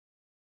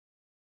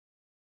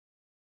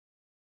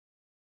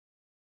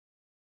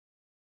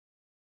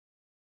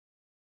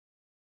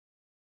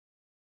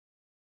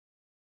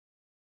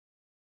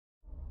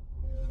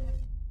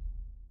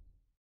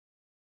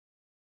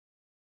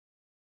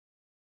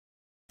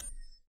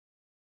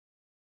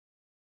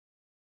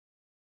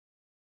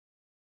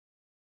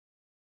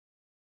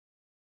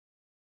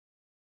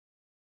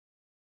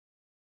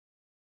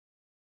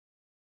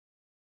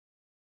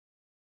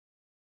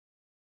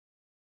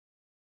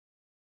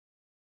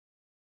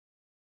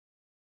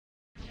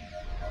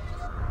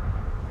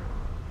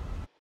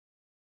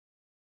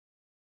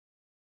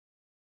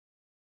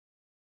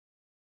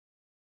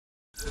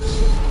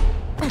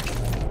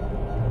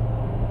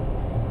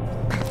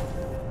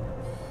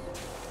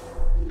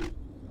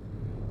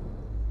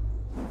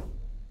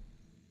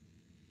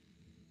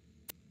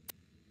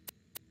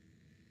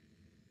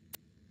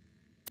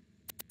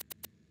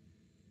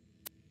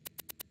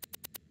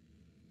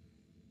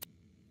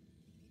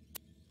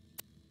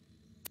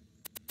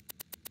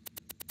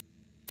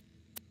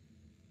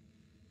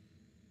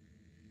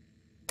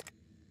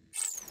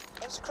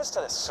Those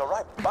crystallists are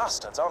right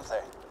bastards, aren't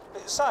they?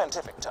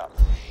 Scientific term.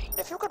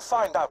 If you could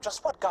find out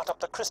just what got up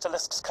the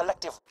crystallists'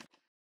 collective...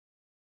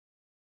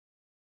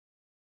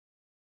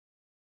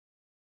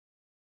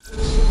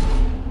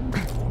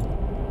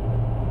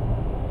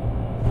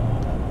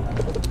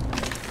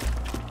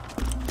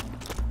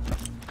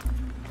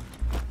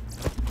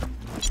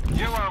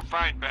 You won't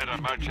find better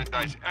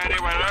merchandise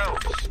anywhere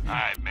else.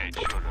 I made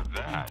sure of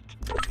that.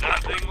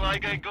 Nothing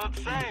like a good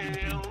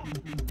sale.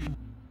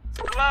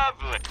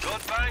 Lovely.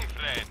 Goodbye,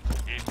 friend.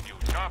 If you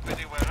shop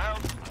anywhere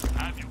else,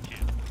 I'll have you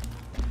killed.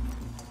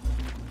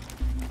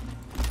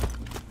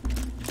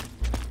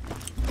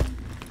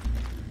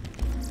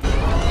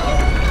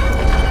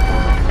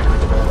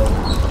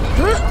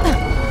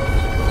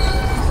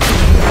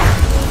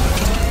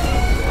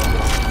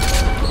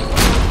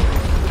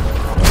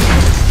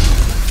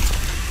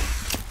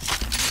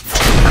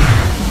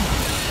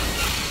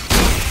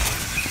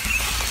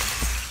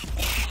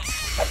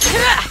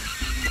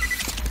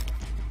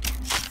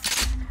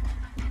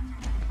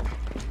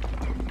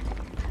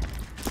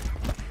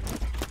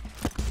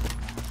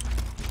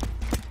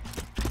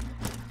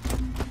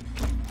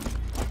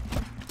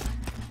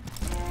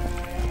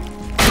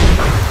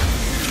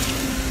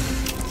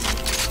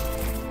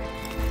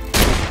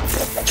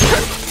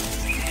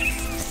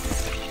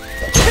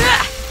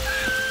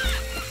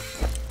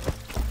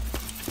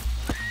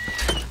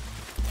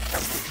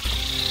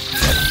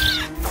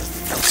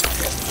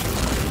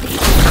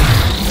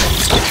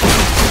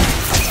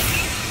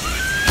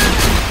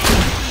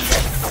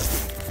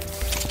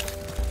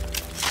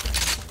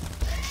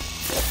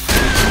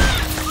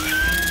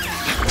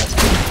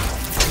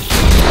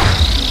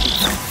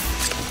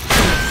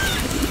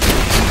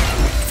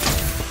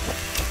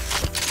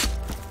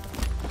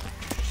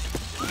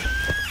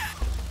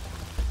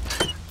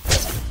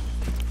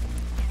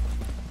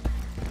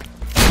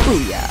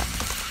 Booyah.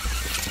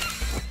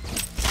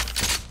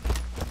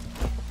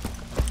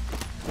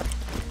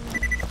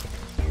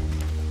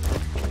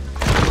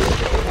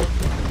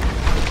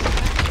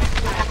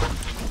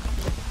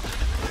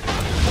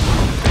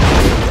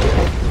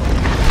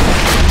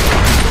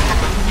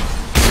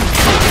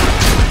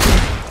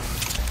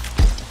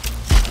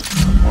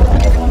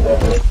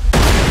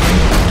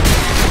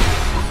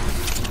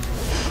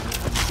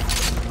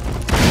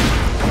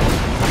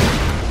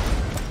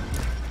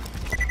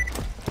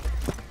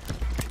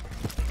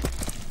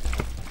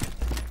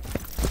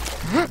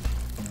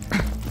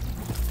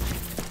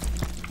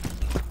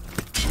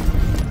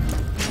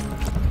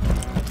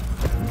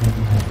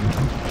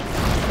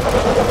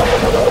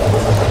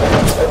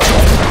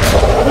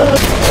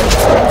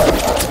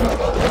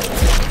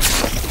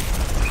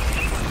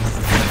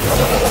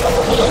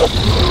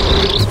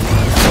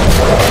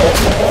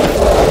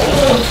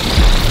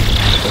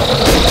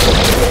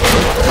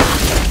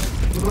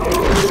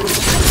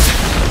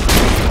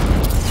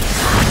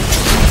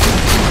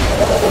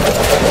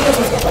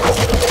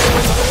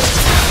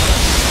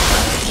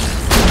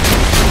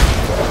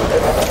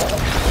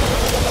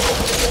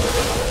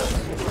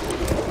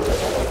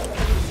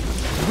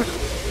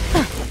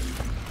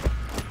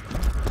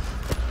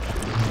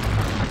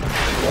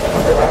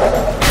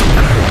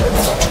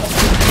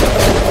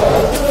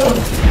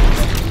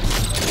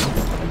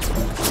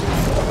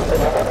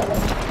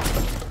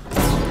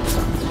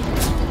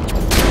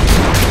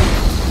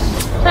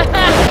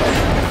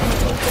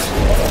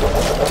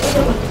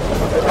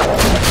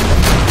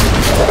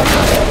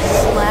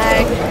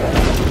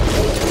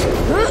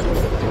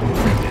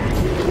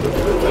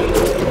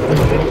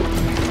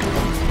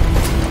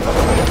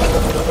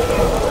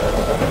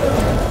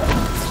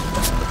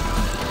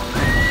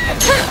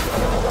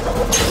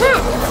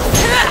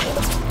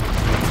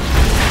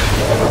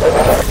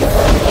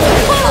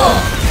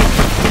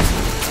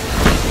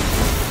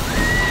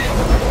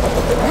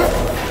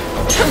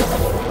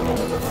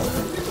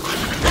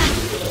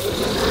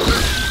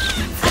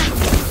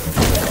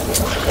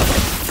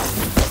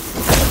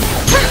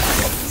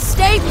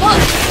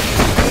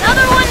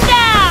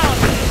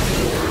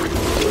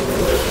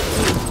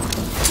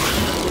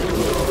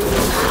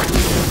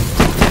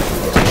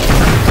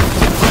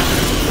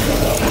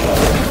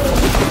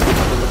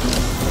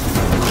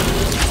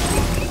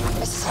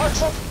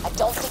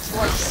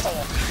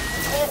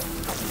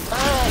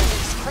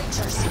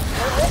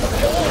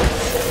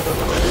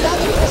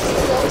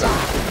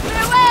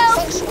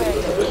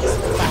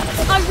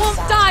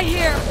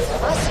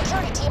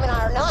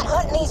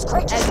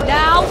 And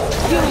now,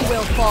 you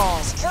will fall.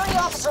 Security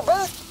Officer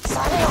Booth,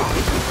 signing off.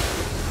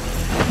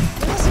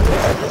 Listen, we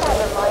have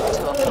reminded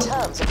you of the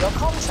terms of your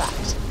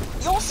contract.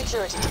 Your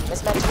security team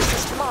is meant to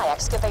assist my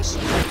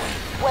excavation.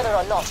 Whether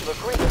or not you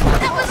agree with my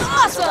That was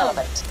policies is awesome!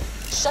 irrelevant.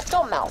 Shut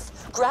your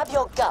mouth, grab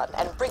your gun,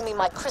 and bring me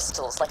my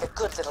crystals like a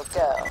good little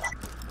girl.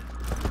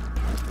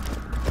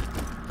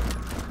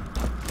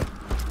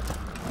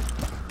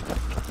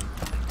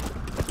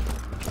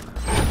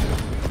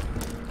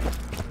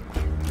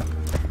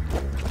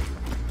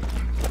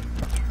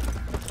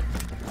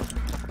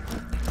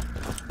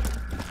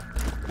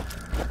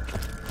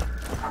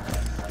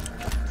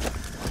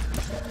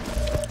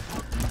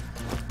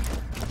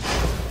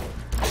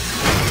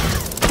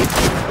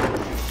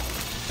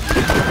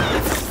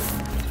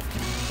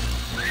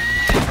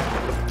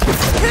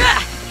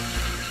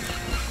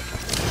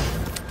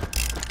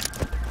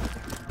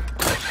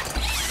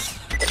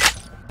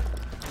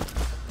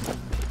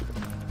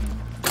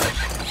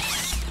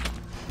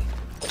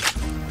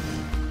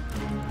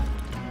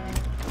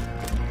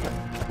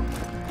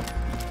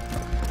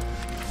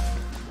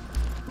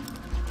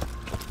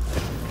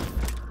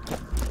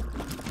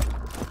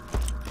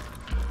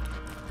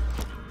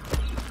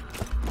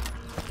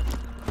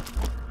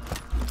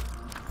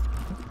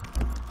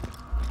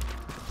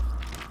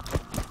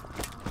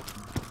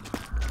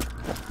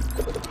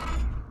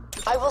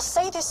 I will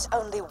say this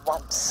only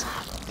once.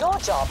 Your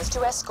job is to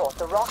escort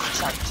the rock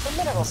chunk to the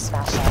mineral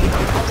smasher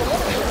and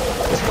deliver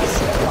it to your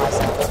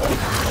supervisor.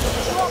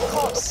 If you are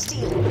caught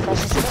stealing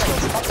precious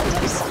minerals from the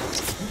dig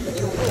site,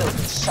 you will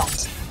be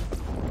shot.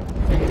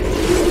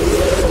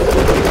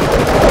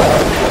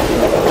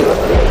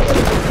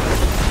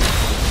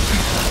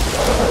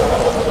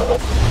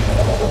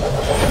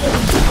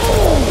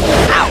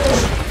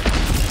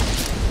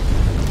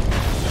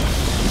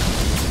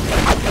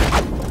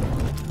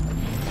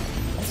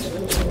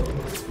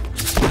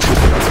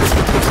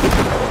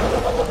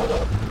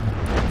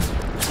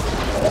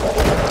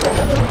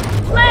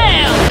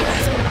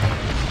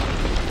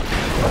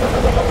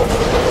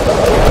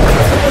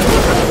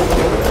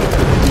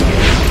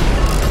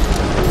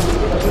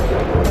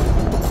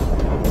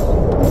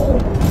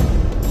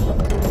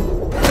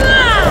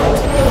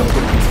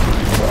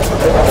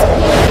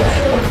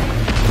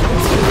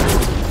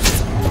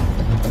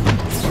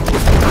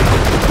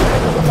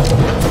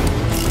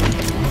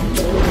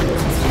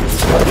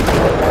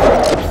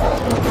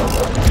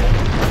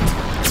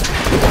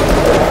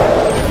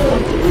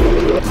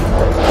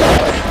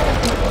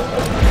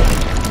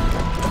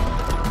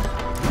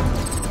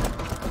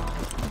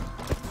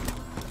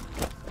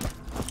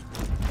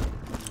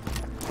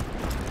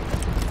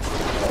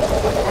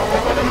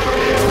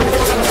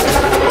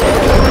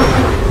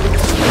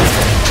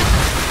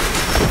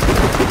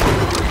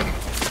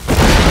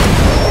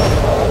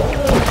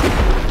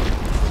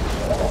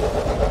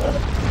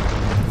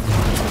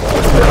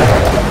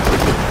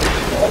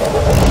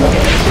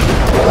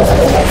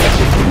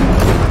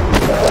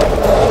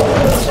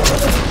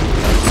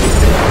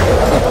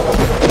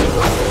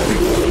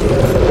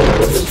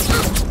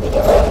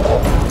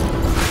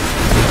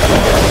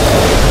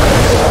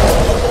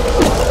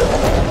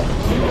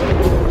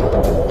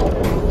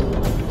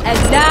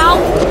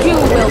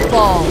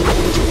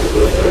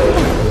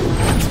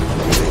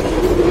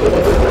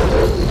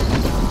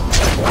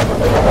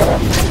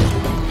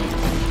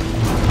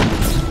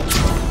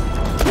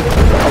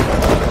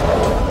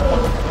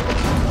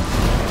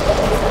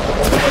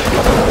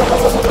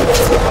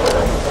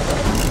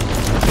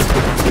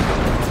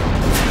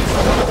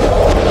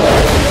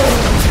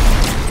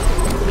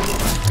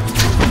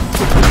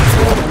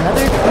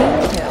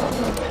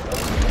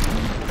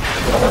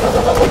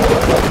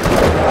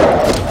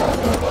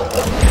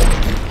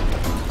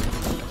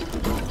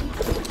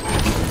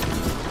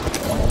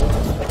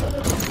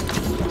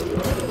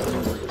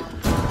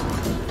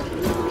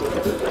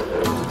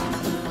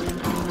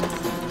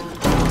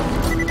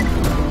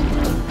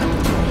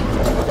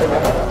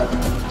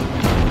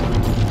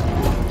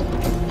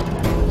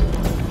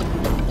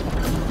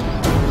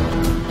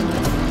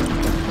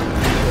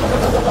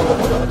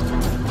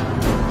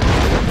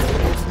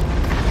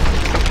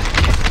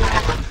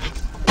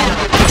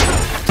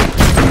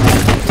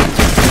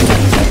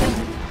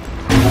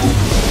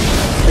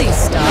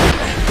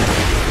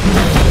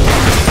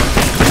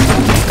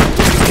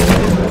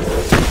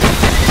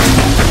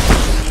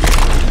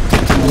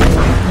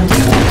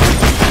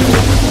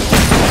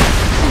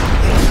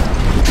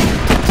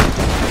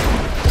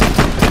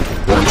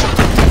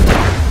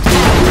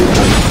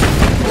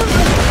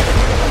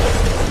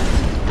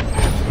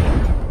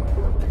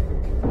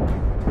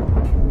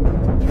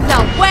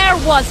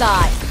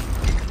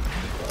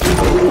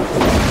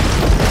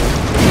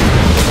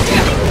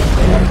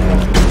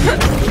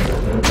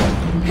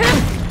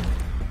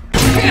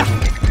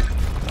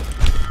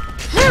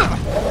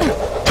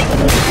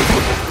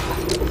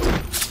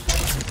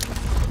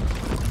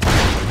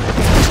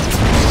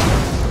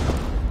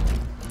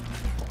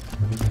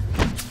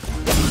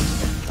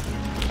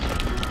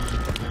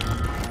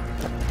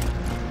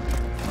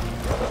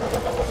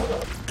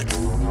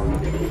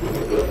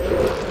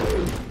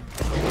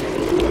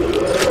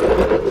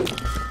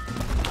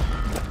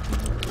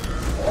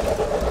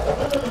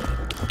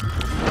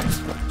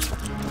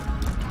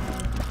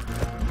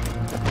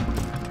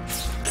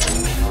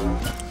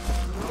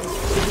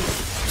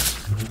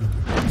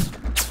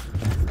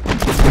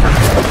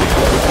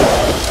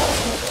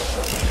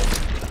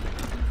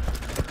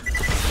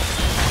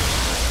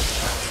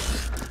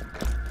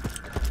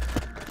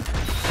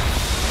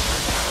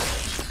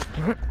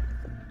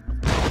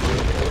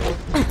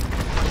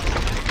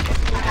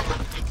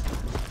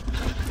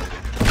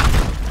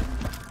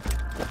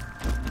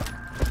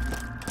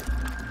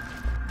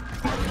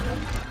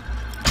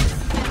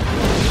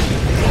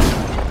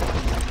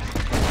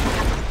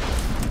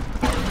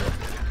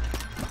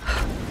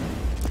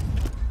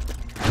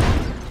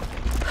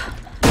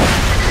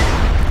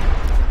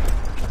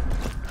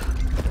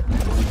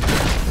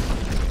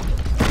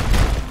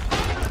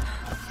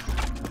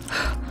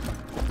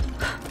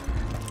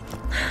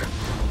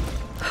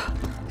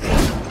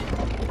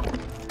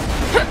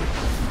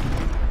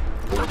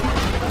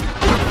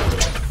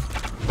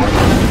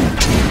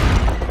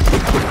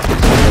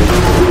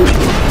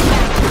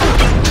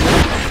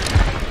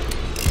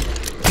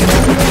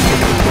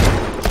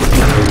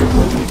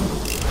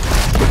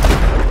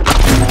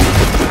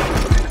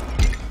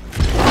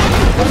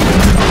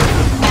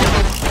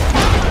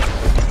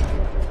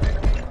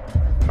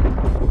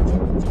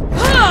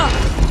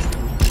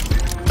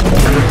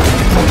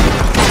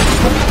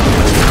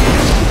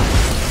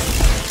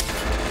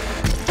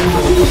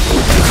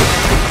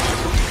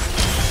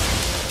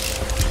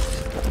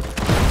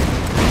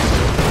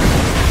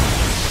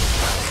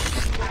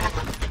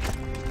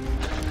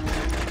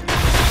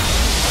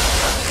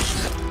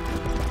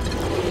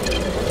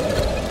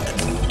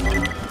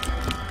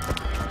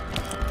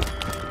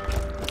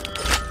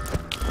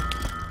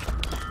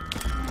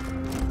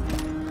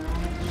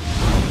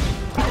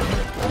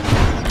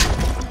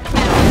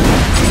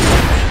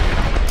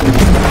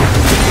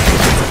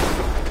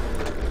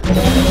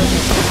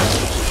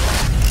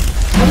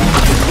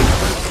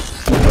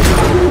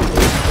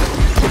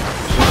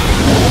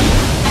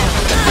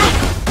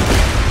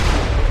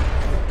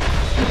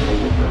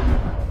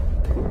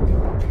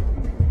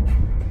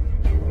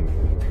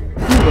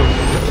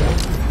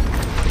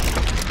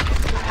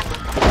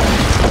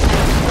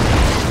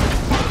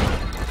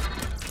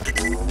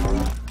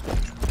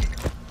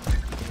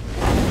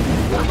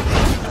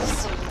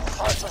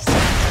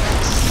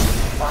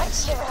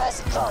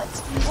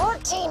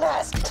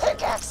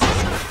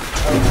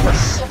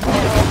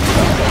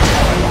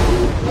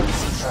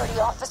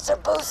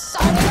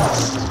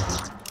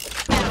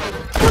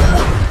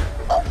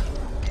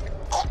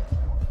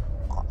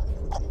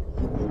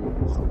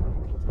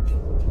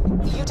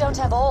 don't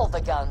have all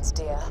the guns,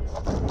 dear.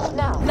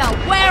 Now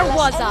where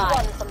was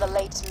anyone I? from the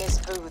late Miss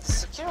Booth's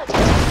security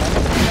team has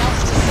anything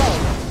else to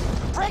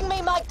say, bring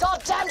me my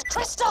goddamned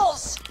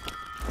crystals!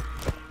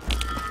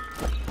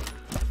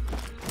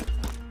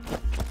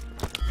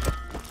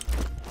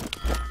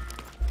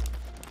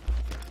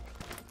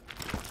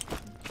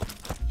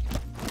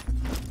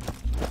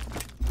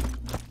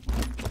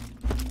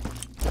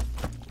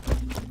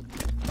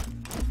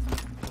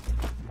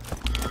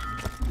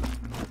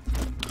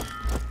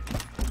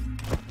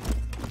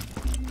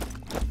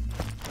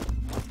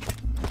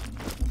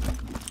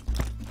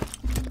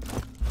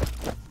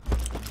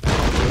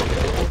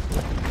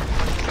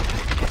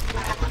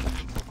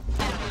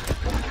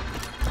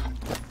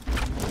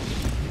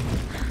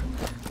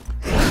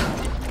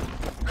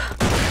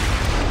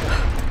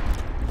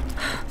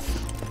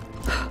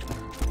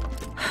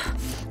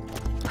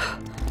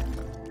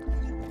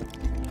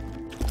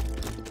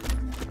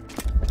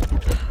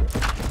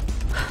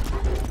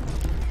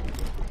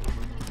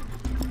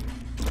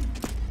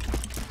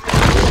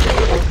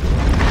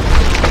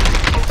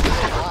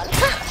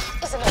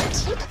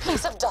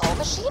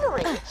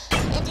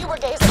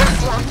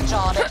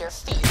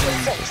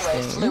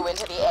 Flew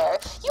into the air,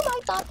 you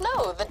might not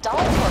know the Doll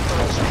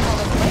Corporation held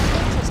a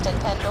great interest in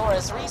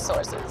Pandora's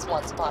resources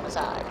once upon a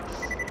time.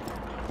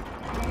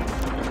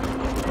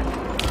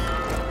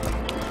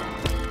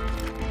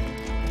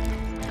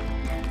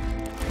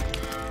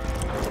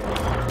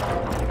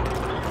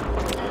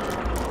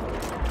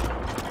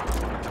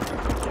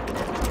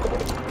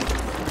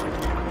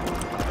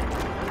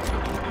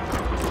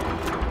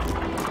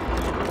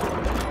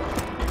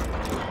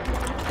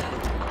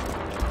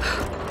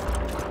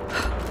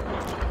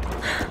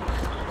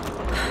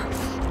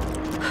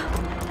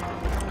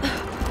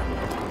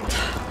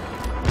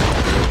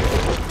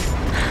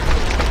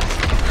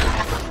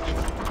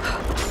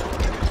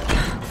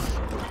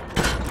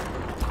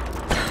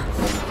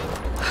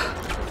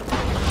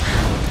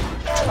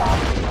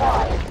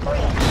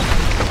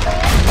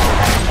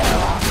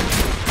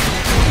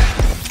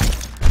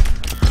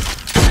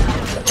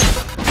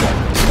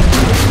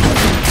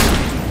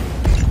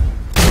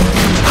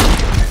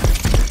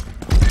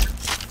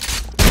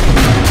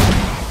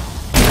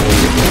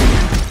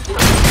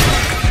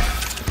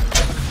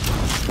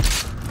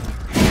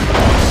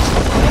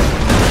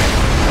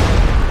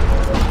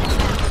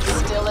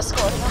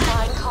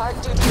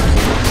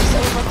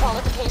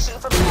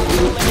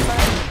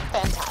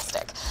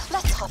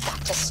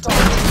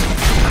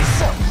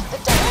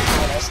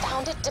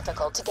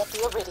 To get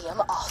the Iridium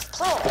off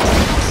planet.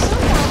 Soon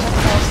found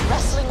themselves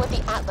wrestling with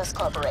the Atlas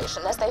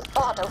Corporation as they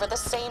fought over the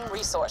same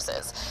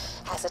resources.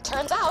 As it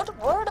turns out,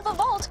 word of a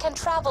vault can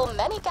travel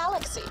many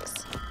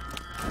galaxies.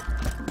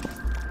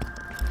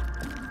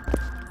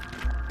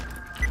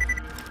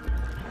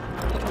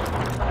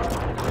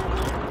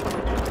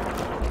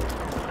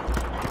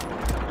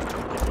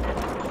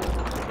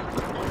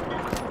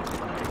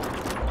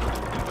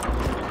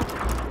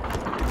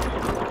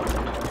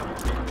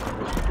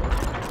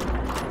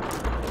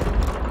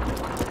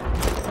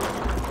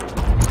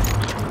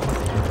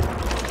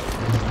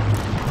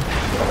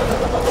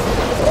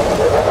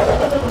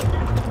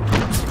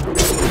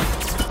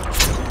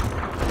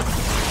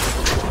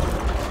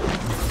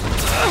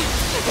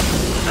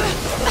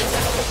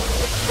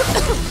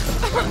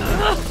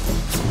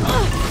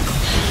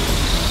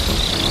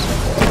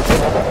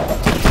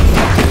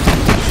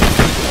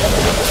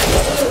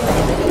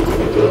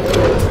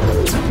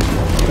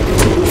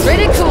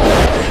 Pretty cool.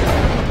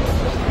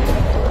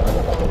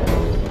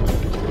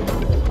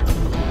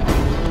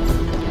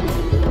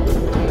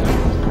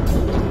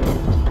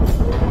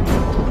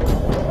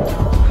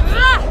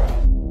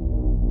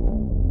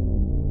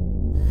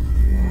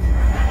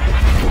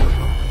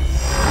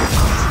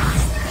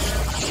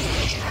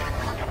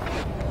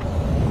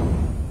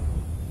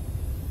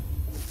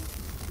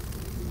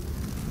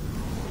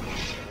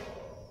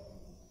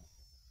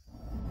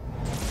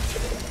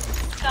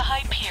 The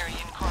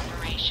Hyperion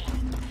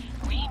Corporation.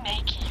 We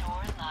make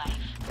your life.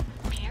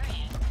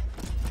 Period.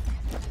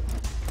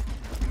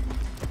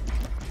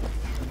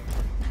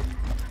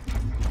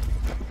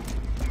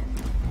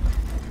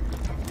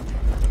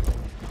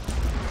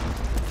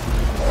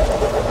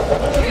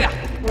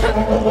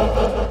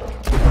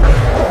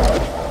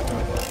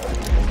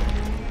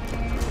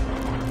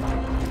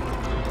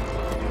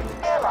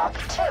 Airlock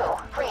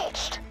 2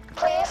 reached.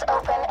 Please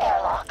open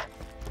airlock.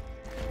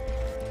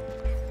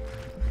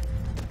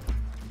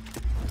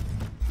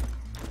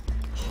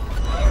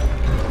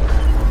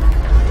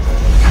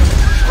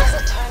 As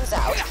it turns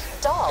out,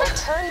 Doll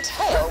turned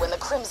tail when the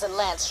Crimson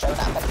Lance showed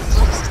up and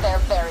flexed their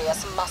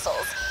various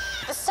muscles.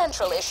 The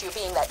central issue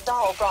being that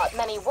Doll brought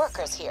many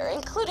workers here,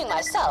 including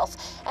myself,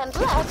 and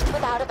left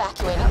without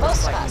evacuating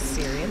most of us.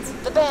 Experience.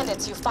 The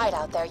bandits you fight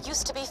out there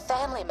used to be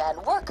family men,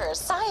 workers,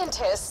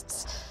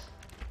 scientists.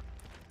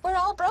 We're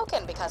all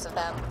broken because of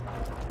them.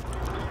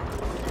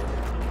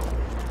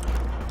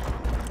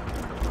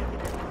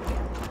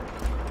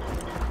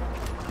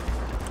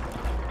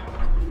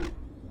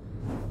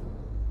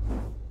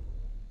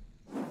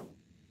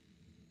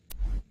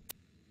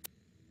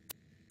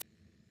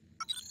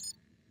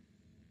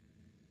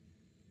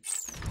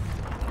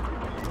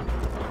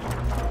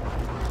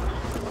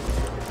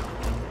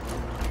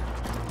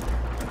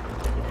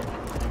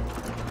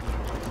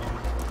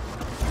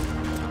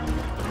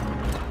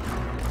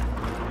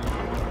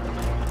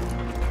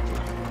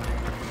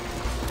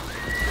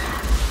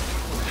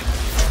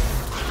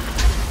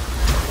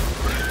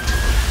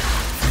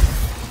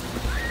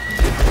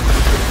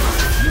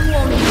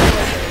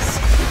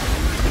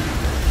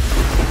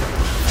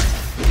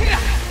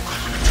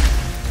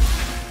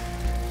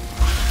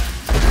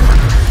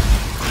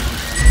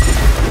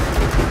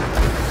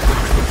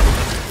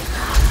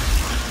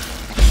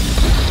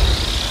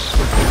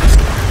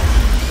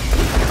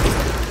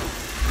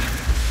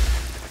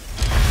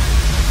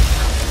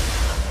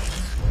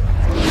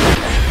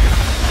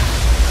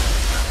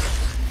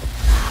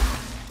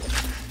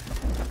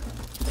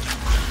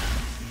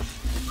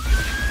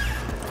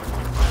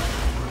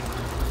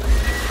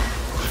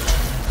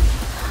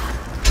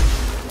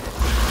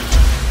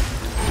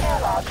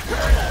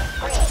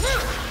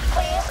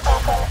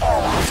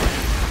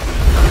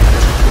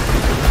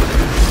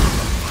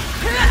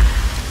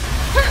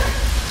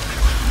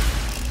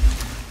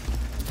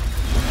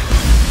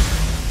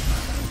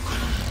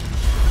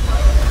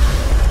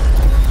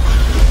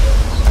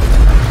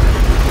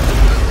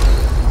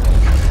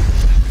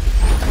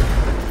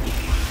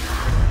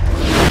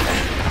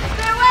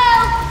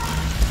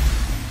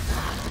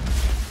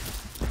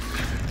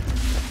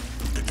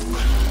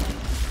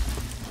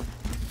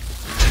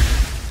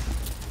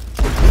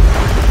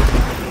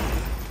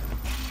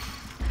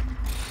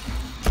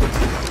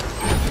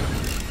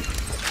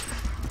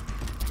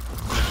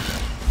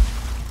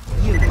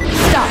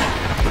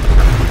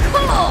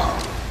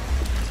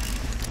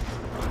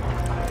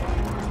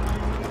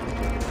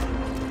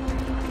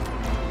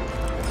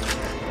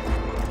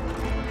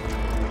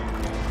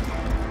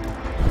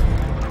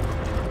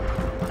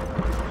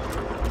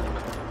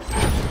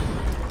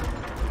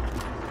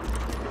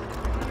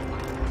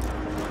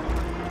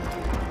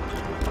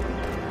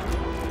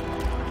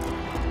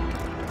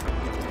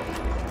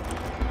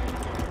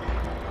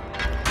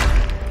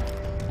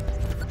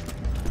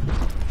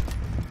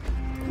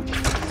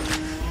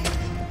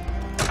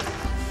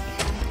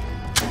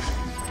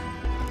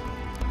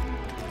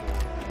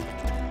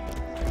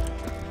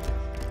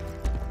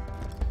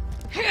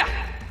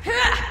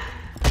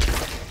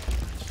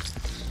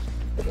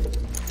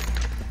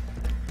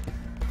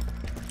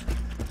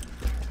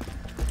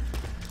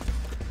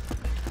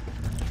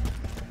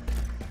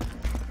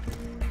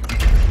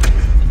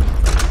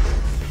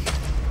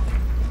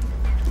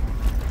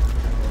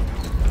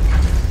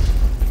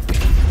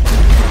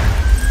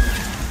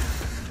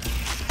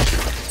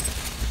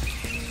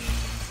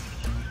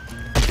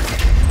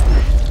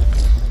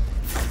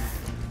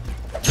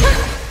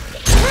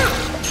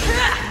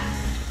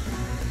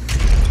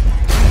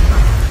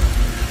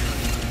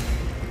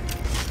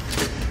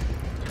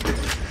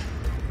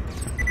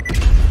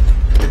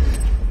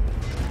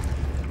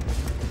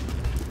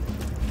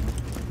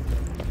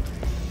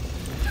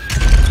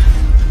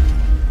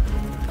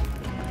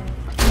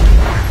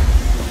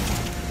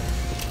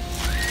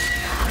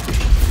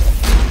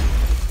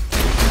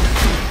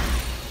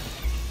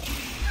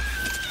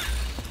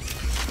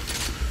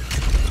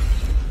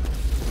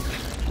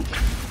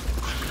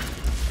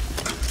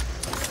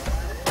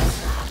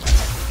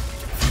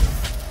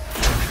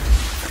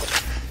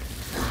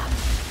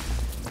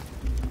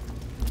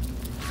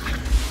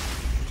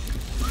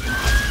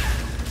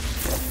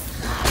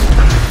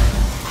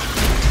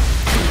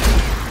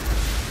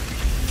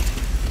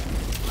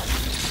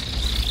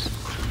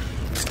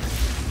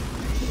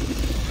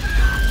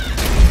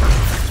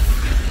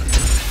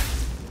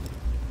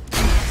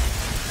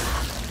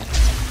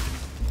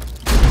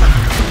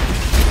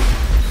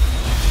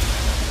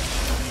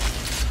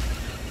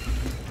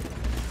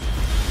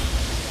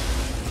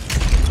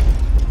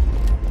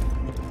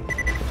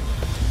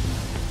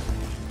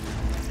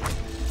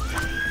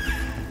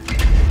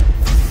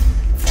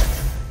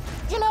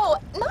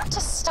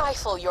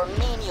 rifle your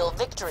menial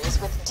victories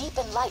with deep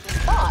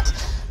enlightened thought,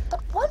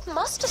 but one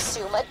must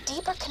assume a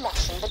deeper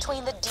connection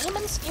between the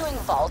demon-spewing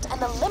vault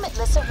and the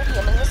limitless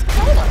iridium in this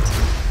planet.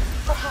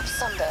 Perhaps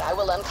someday I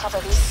will uncover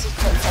these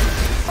secrets and,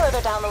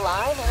 further down the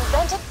line,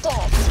 invent a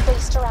dance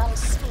based around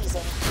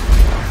sneezing.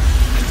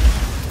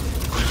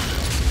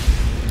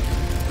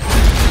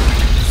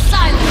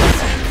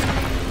 Silence!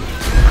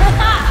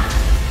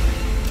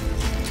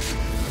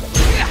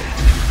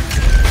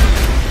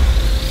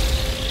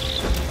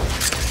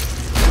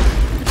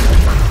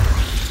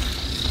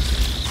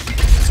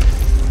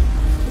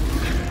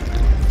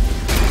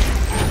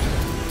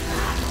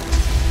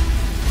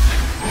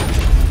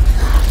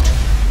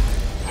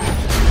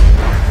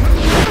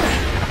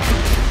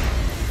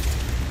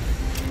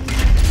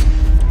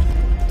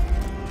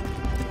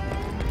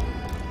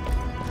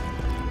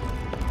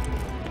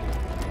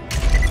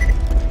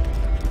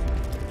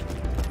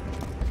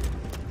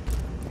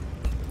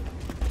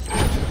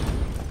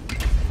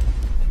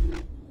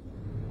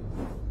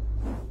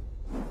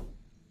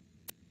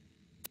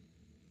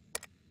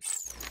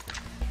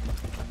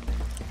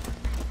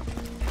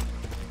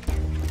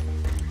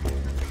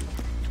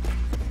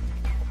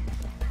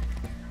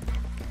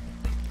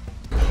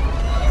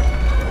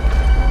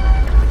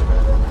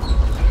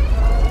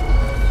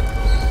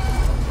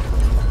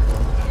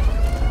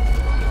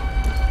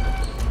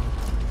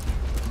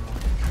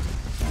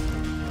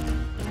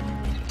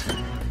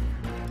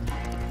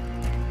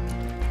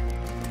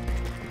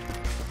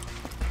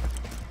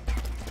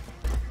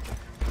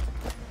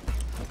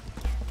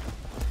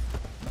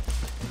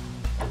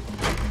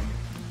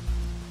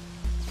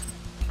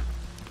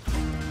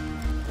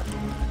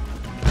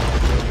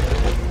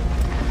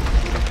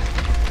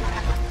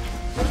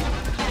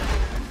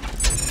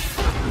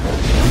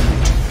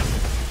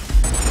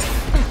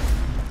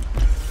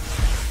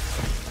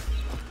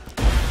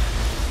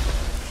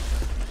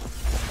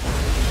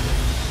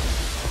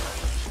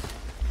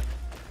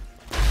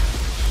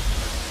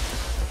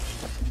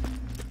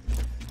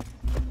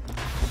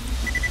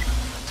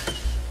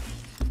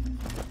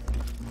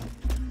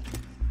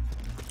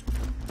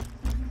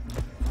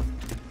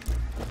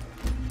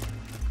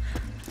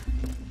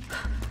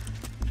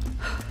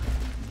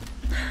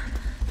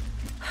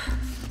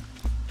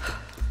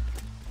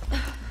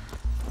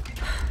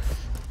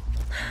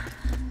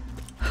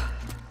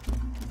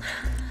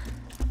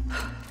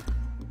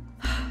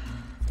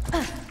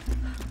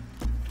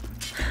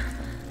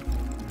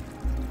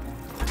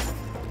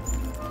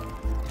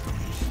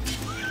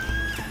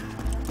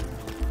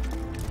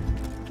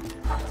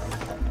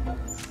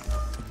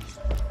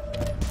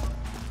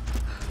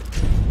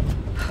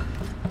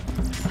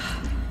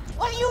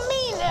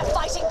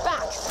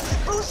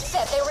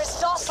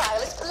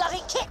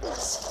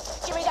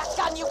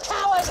 gun, you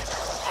coward!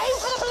 Aim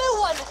for the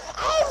blue one!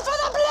 Aim for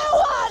the blue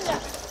one!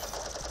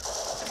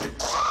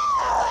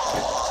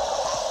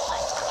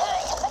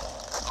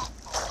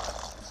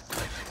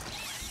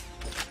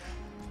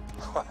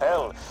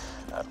 Well,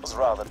 that was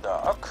rather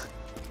dark.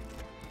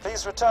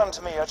 Please return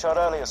to me at your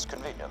earliest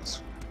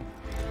convenience.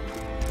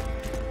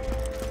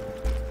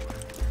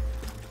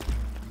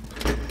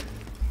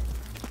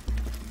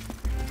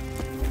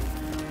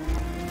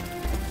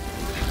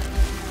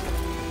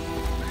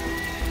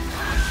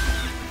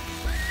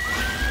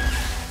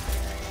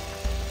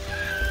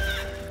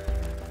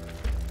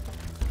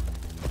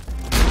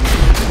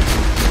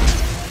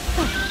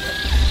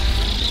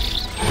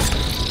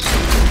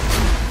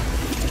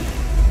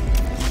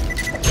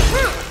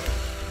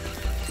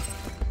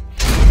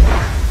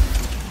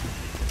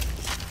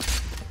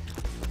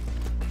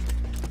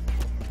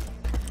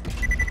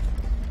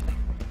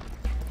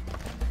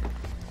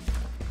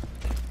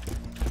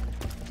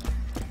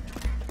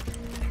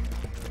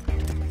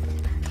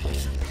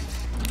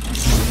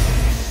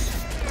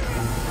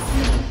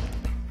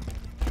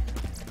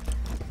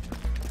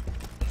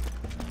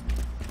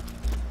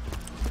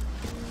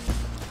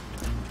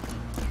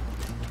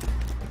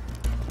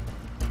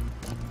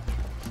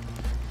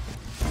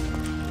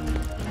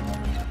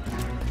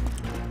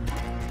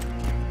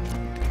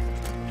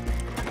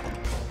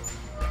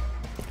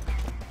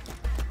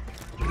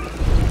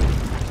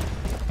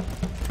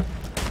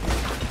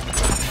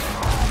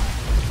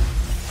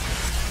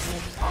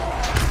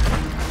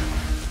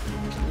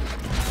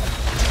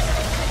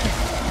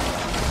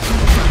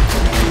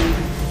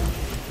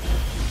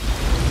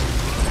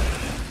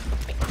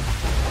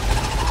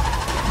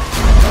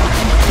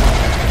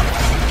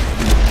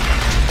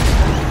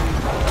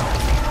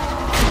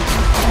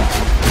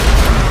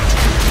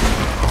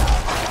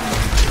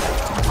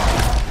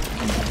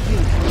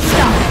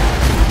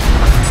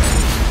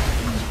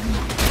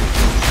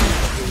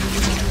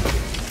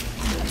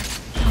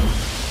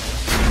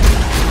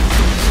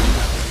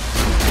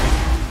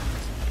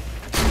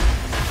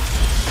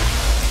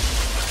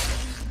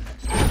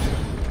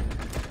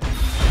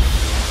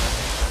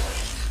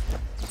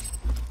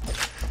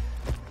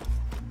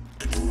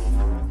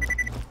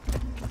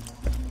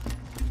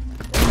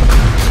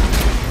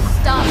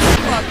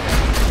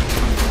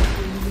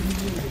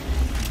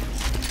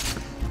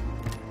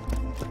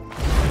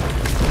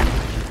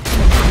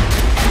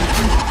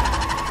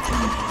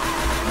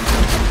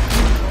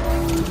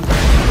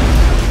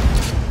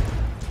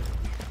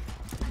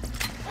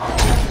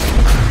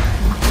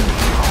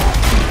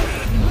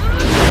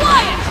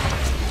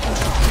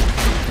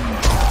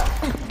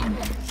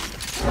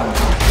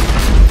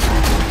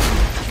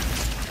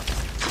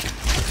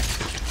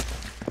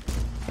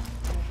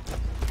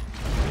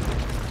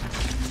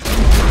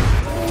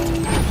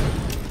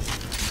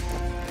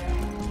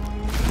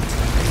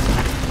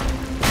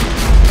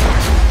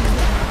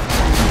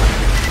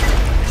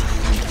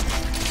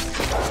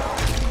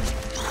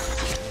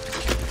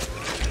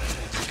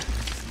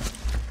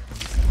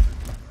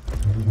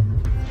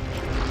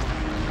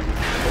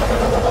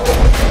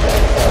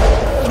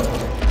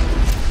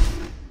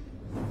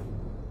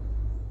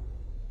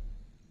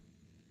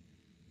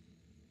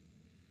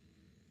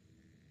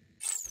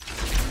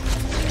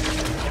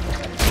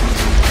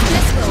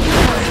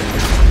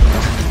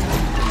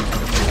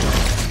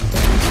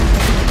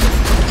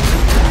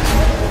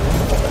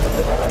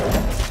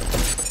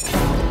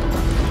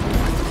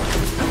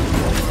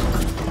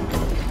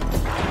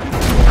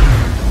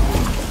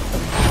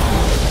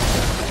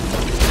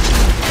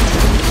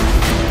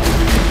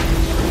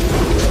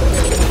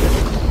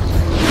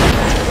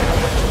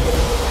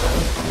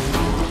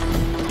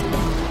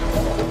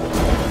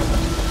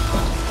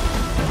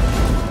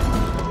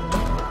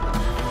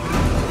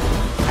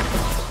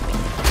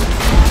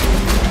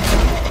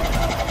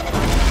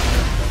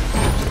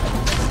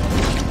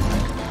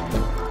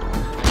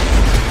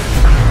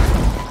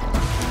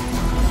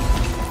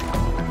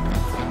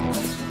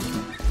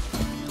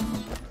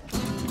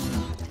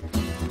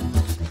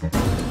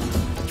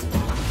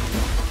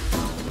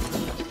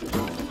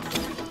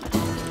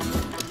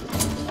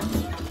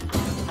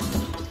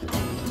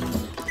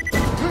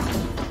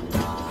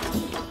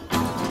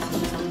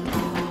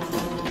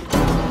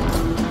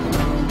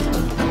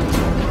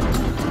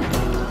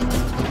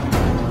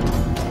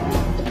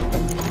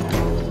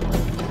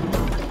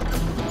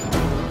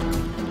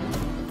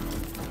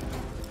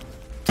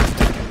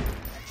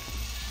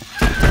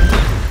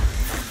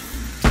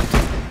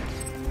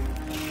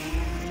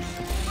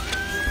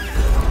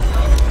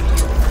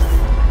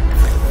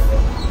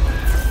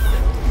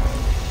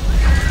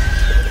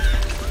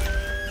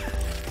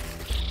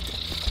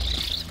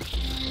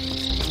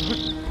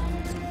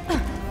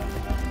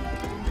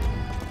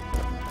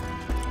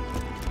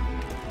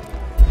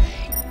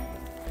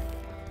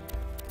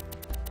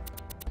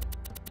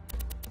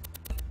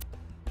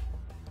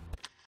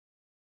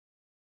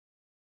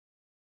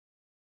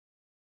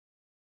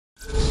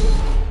 What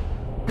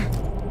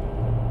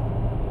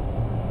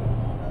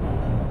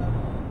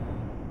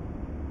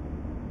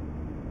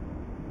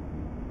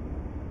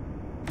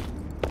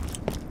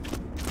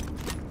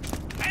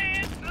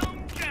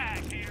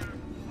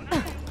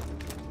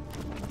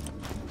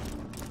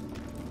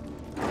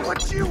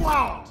you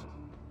want?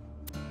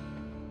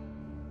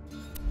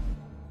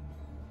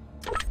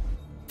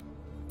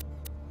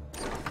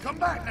 Come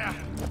back now.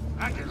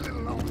 I get a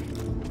little lonely.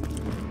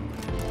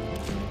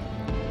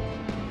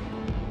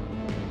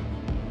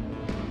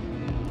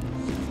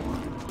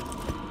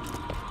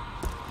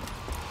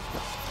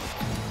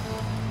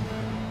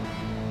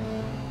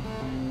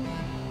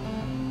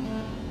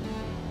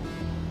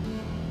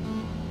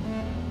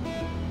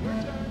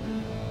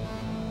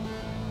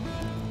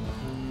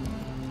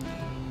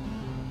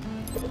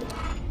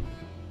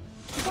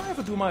 If I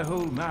ever do my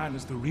whole man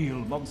as the real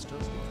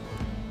monsters,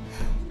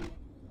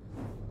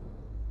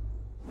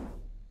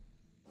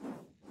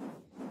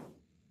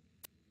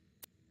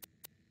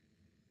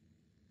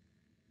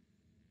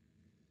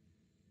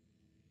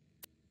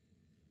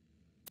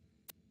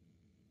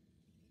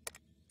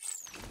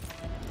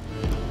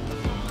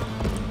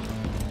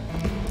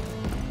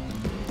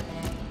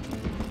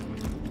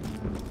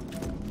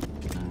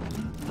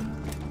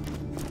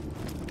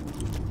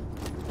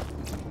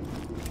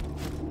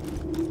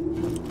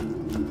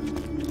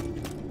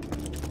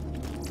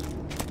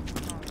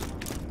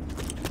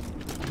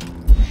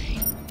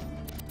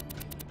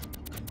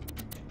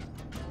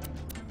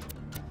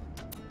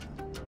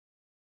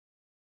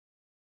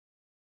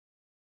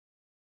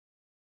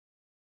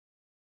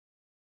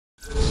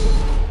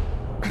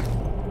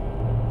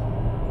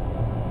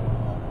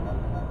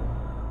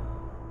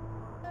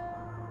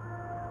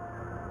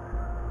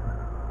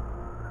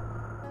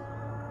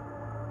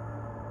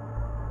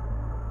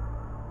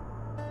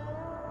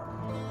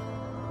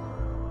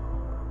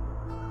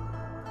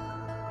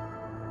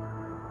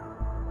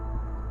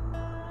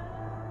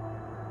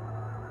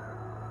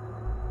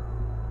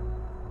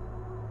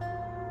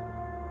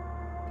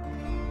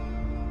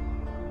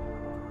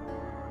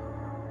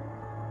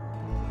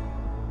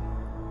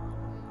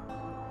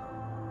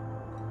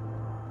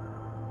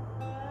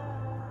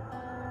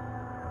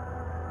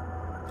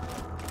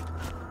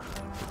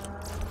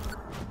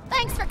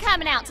 Thanks for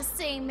coming out to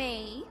see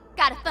me.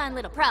 Got a fun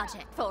little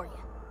project for you.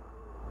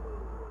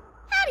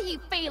 How do you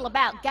feel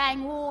about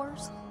gang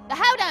wars? The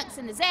Hodunks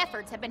and the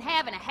Zephyrs have been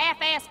having a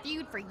half-ass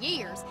feud for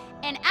years,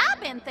 and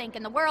I've been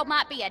thinking the world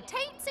might be a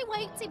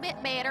teensy-weensy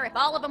bit better if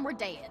all of them were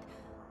dead.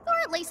 Or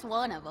at least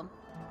one of them.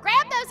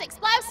 Grab those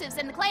explosives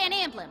and the clan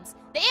emblems.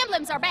 The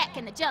emblems are back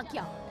in the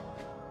junkyard.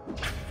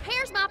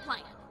 Here's my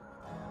plan.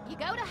 You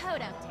go to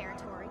Hodunk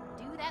territory,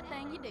 do that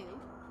thing you do,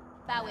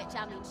 by which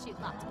I mean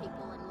shoot lots of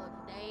people and look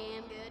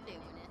damn good doing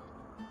it,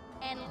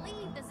 and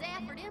leave the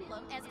Zephyr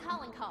emblem as a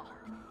calling card.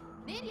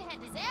 Then you head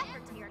to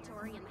Zephyr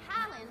territory in the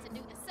Highlands and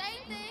do the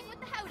same thing with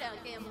the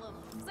Hodunk emblem.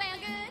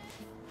 Sound good?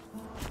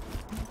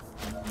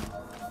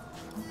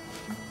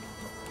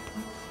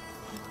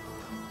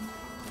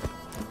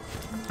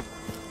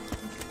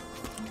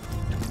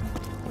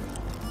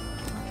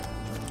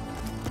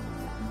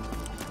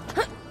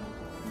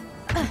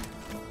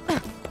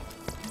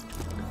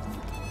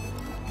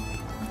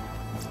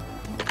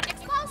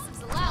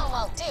 Explosives alone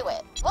won't do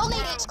it. We'll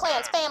need each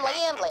clan's family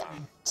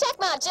emblem. Check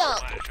my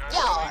junk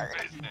yard.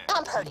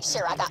 I'm pretty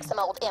sure I got some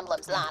old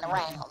emblems lying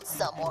around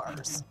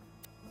somewheres.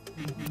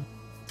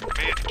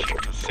 May it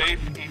keep you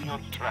safe in your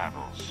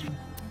travels.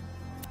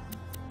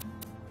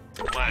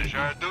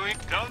 Pleasure doing.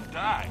 Don't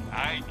die.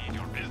 I need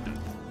your business.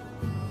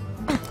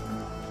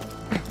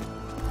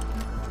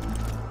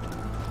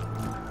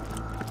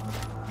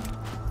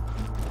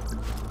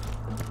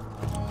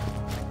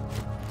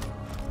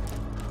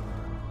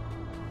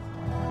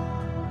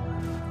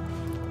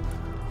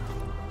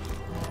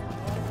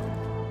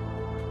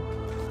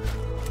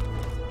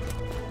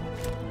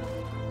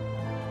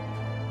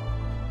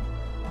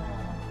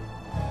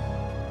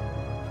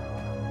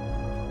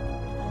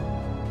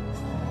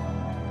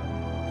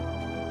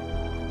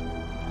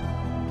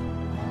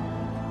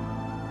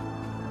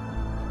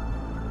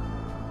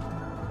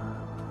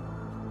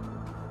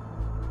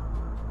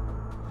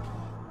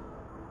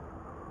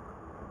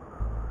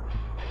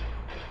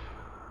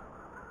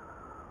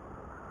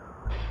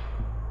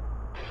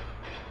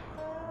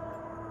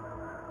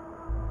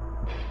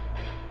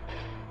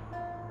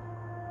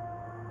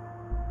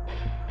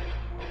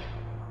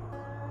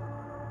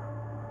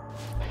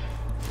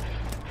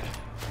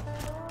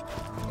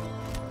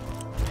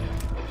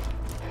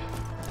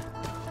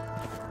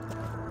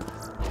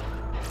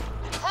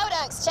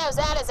 Hodunks chose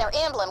that as their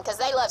emblem because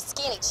they love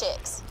skinny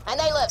chicks. And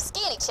they love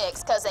skinny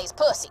chicks because they's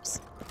pussies.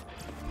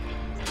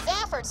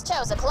 Zephyrs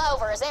chose a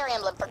clover as their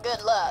emblem for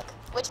good luck,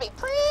 which be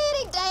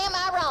pretty damn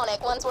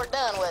ironic once we're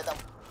done with them.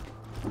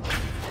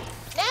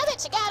 Now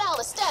that you got all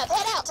the stuff,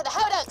 head out to the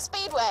Hodunk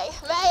Speedway.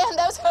 Man,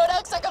 those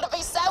Hodunks are gonna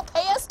be so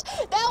pissed,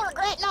 they'll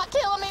regret not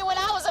killing me when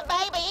I was a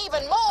baby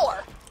even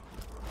more.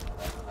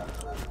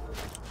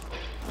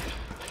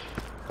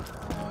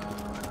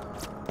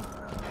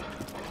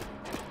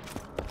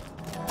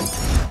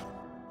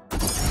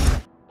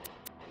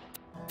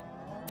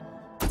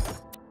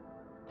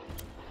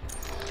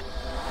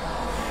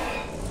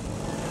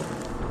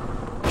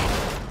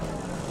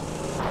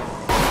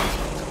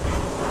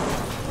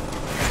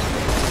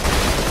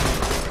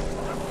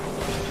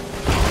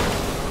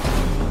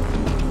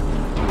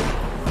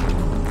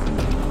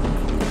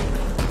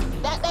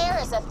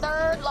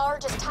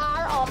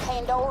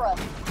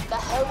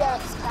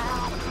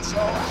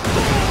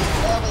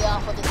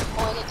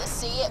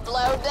 see it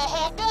blowed the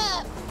heck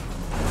up.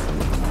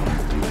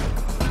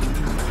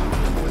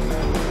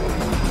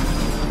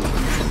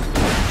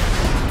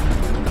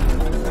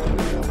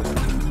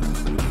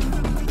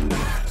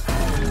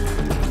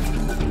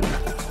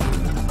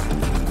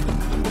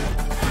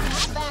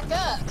 Back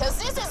up, cause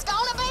this is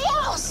gonna be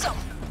awesome.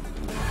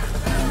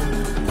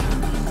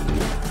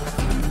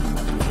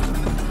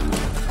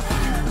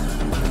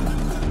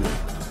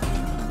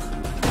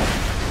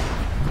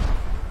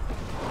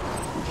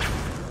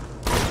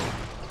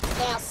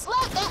 Now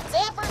slap that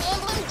Zephyr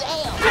emblem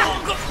down.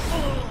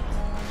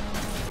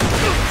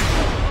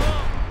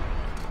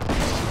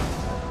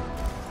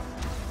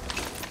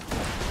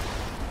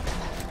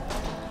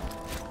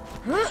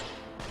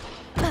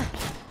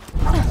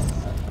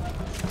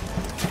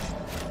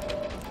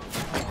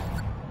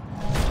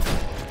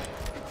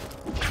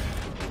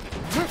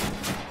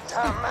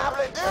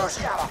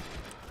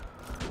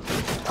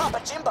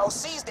 Papa Jimbo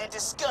sees the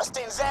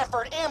disgusting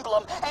Zephyr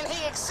emblem, and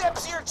he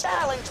accepts your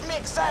challenge,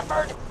 Mick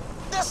Zephyr.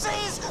 The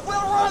seas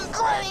will run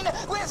green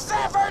with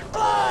Zephyr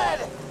blood!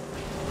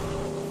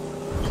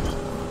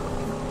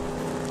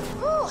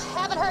 Whew,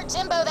 haven't heard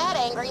Jimbo that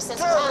angry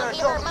since around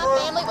here my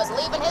family was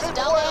leaving his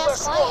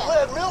dumbass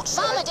clan.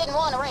 Mama didn't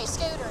want to raise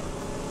Scooter.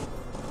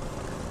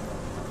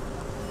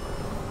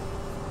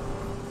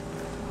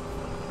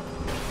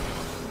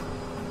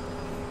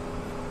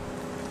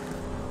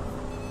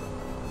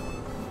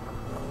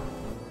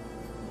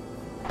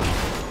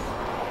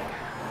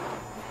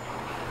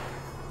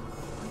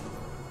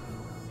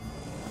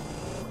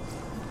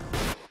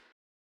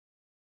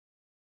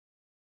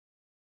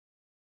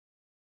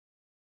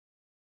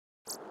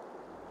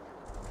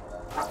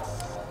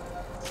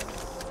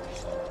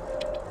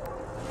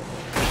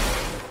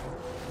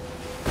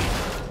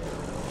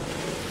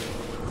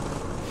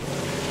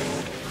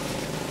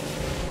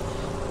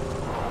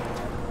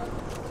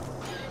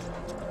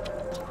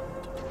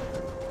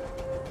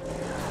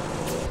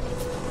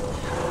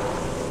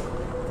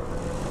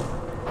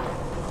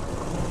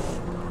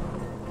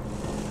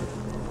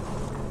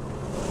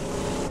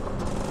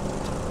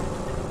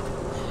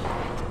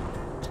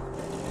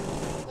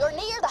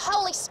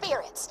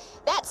 Spirits.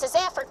 That's his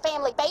Effort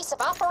family base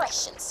of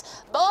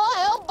operations. Boy,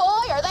 oh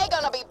boy, are they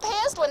gonna be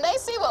pissed when they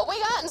see what we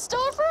got in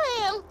store for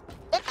him.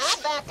 I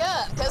back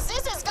up, cause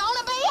this is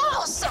gonna be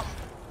awesome.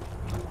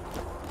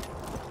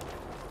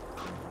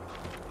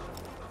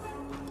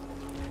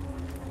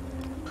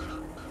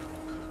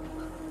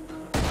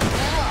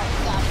 Now all we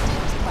gotta do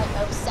is play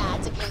both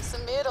sides against the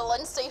middle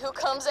and see who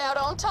comes out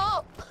on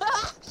top.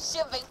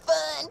 Should be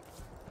fun.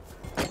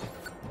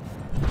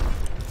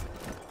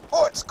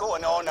 What's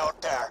going on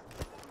out there?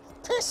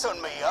 Piss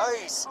on me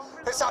eyes.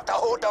 Is that the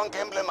Hodunk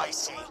emblem I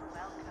see?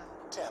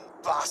 Them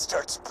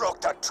bastards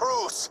broke the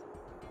truce.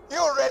 You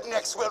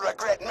rednecks will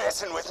regret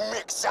messing with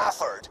Mick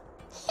Zafford.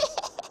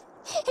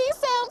 He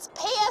sounds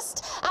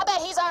pissed. I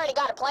bet he's already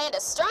got a plan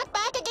to strike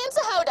back against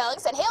the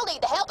Hodunks, and he'll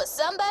need the help of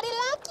somebody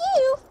like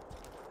you.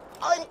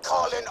 I'm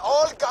calling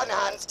all gun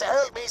hands to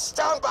help me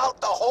stamp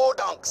out the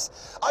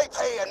Hodunks. I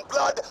pay in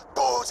blood,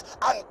 booze,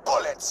 and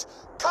bullets.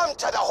 Come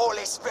to the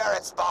Holy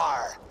Spirit's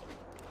bar.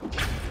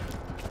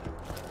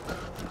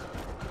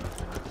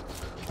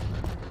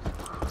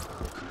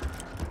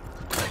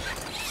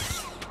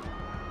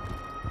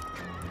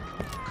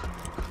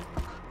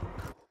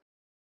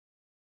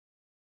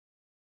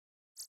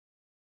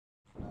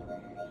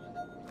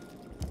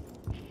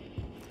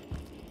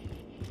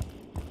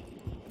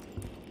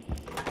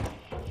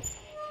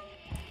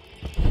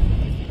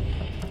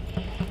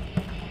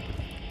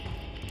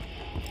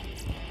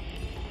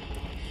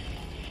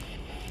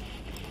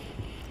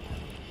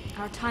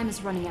 Our time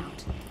is running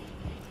out.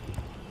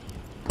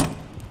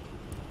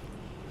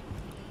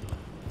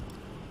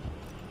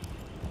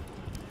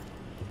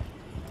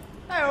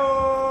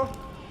 Hello.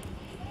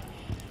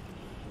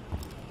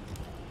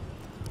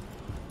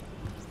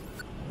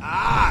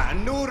 Ah, a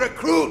new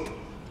recruit!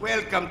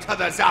 Welcome to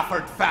the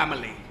Zafford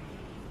family.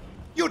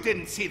 You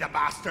didn't see the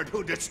bastard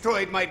who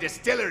destroyed my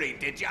distillery,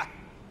 did ya?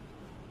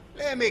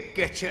 Let me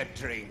get you a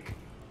drink.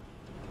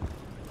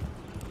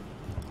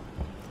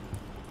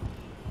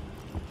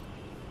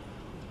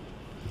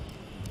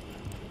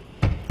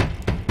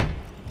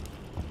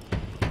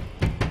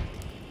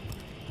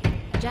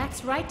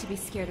 Jack's right to be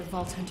scared of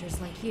vault hunters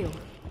like you.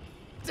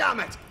 Damn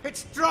it!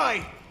 It's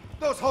dry!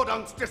 Those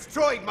Hodunks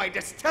destroyed my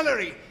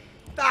distillery!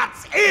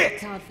 That's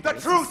it! The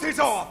truth is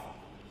off!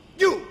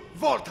 You,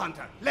 Vault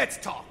Hunter, let's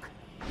talk.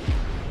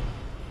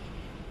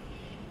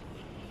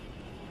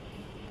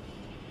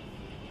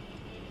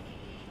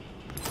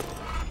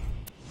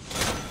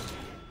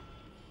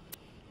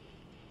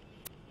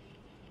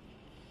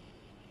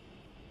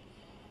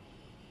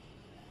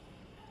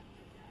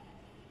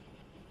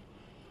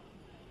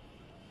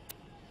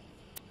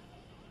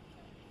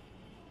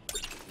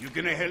 You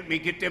gonna help me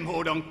get them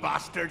Hodunk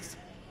bastards?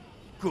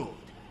 Good.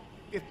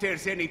 If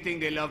there's anything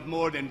they love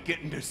more than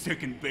getting to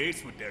second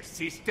base with their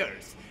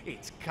sisters,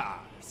 it's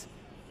cars.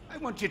 I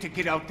want you to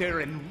get out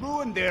there and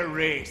ruin their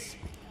race.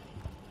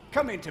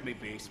 Come into me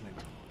basement.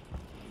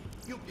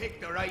 You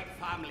picked the right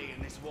family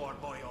in this war,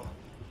 boyo.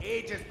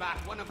 Ages back,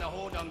 one of the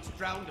Hodunks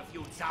drowned a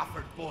few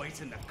Zafford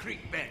boys in the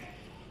creek bed.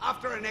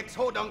 After an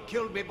ex-Hodunk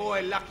killed me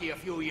boy Lucky a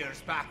few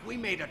years back, we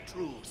made a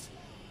truce.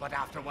 But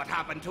after what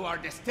happened to our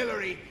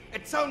distillery,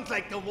 it sounds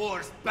like the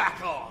war's back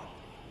on.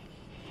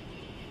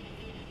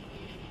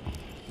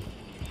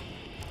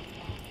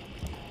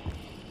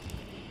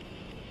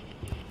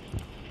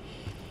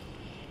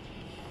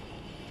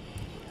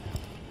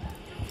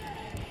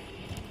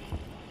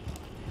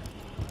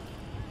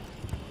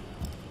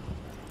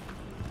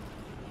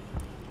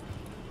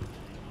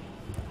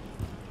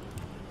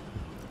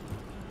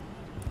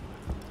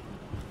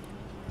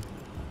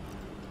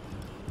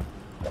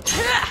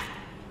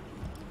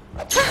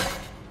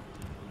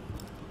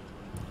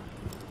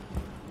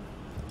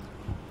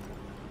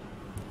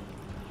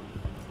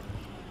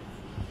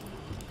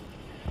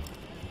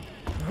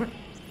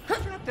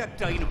 Drop that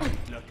dynamite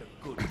like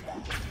a good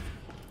lad.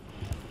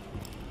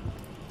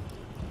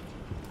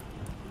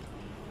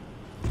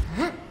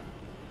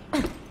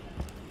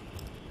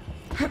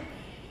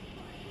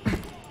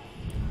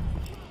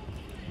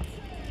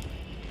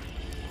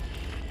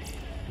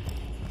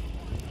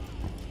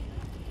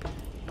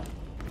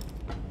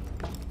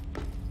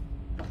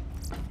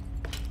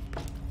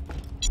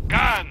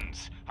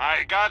 Guns!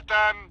 I got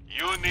them,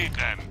 you need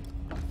them.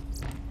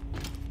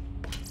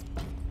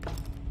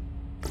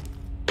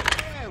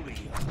 There we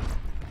are.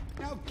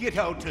 Now get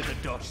out to the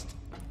dust.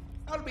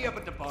 I'll be up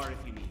at the bar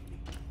if you need me.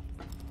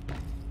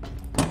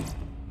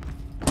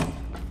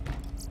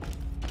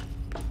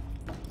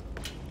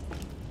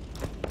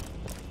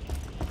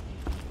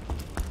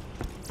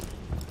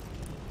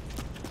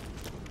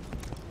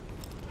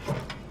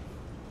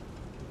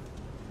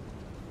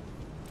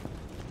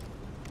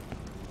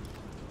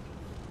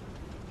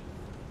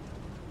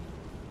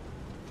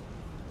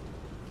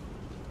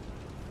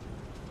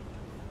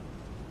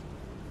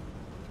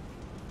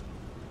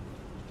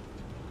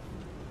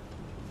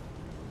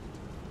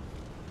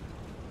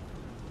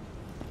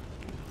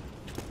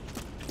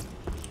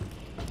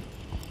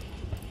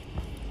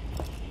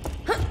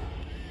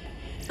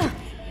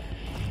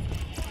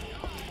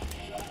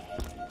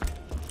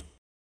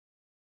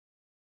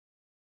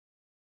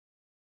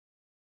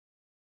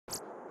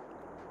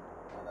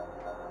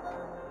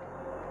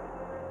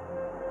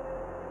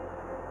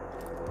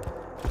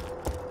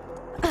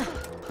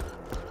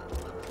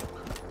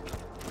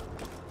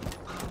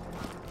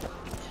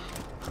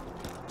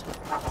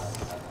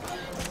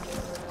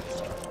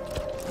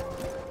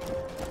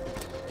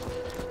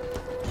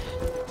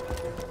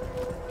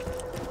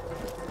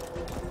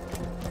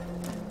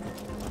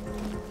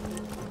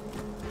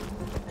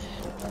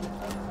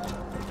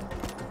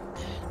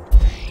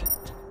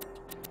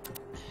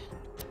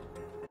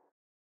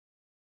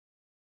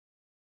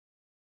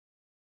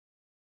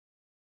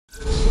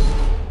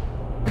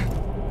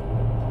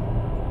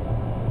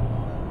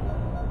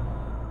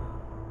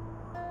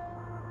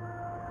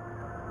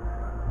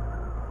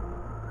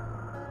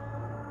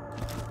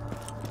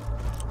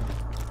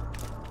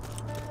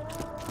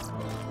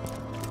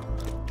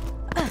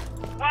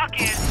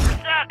 Walk-ins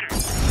for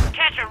suckers.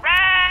 Catch a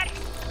ride?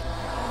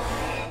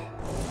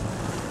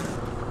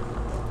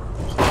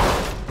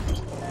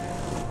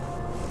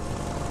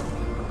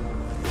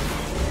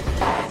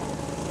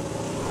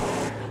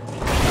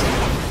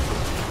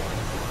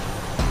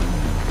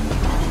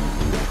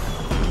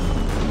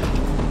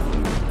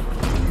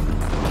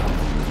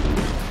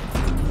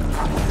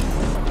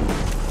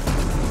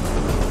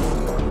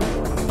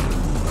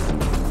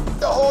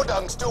 The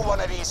Hodunks do one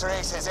of these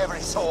races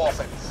every so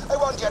often. I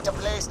want you to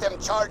place them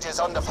charges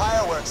on the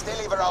fireworks they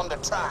leave around the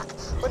track.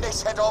 When they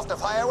set off the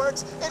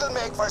fireworks, it'll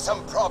make for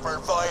some proper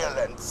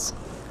violence.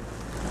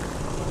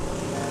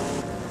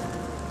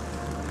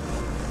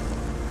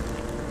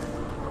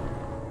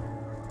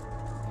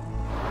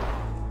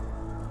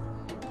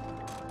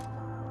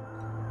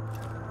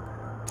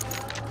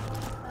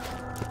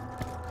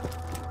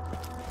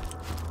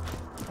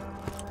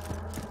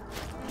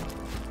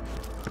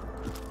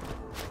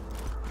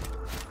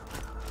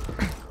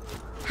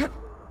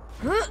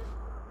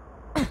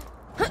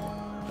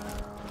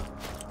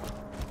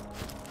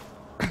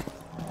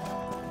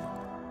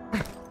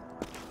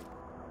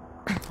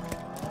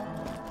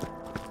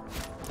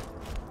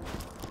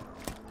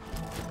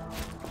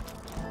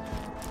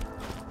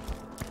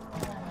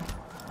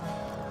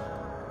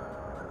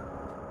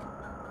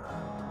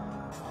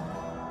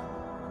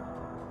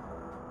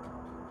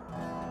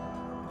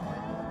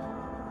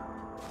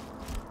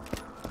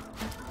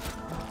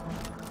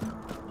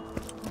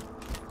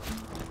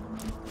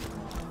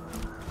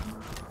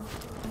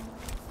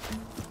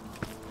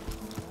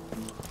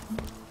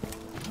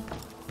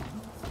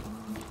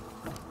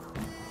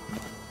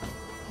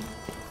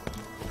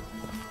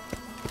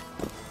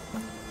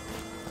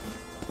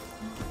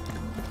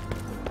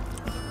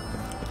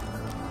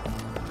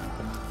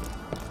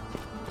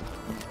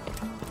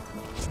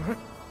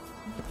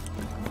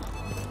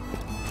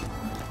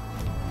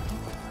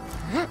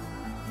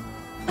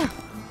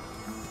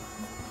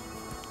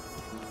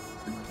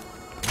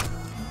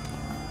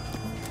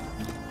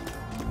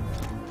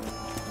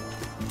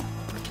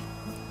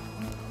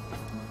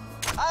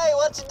 Hey,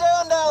 what you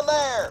doing down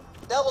there?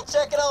 Double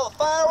checking all the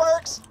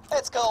fireworks?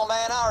 It's cool,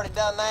 man. I already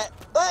done that.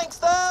 Thanks,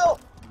 though!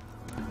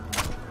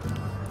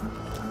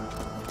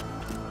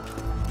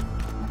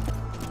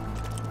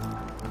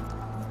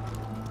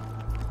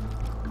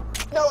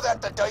 Now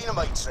that the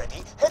dynamite's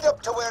ready, head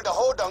up to where the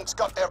Hodunks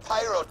got their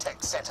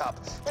pyrotech set up.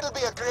 It'll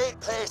be a great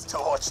place to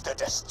watch the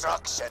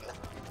destruction.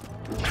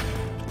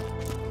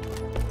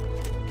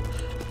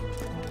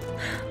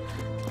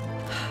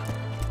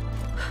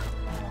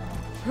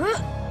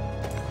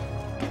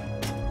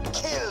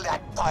 Kill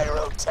that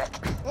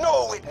pyrotech.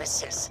 No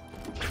witnesses.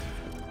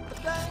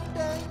 Dang,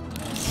 dang.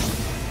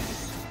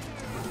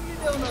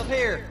 What are you doing up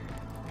here?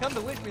 Come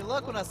to wish me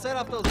luck when I set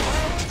off those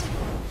fireworks?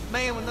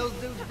 Man, when those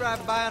dudes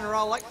drive by and are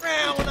all like,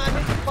 "Row," when I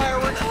hit the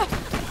fireworks.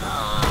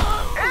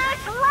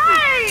 It's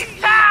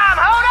race time,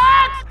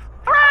 Hodunks!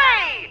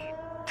 3,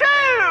 2,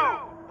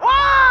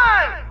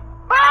 1,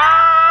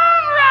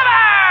 Bomb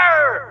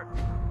River!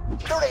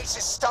 The race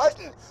is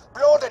starting.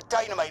 Blow the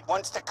dynamite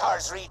once the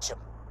cars reach him.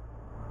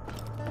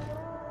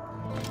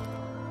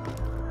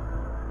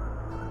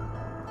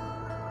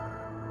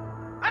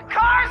 The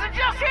cars have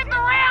just hit the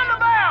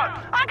roundabout!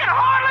 I can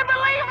hardly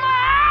believe my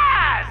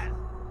eyes!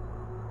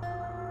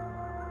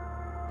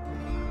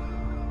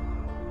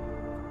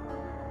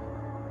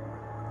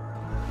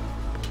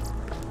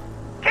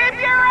 Keep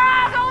your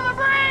eyes on the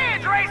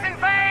bridge, racing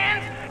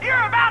fans!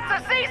 You're about to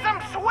see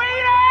some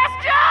sweet-ass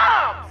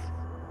jumps!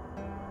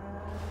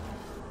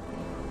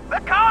 The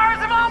cars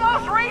have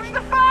almost reached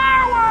the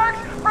fireworks!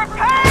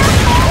 Prepare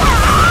for...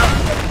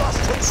 They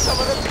busted some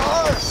of the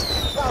cars.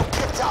 Now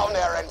get down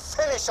there and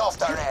finish off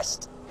the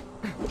rest.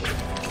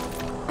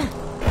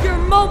 You're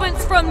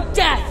moments from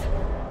death!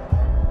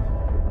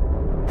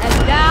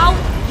 And now,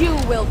 you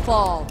will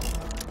fall.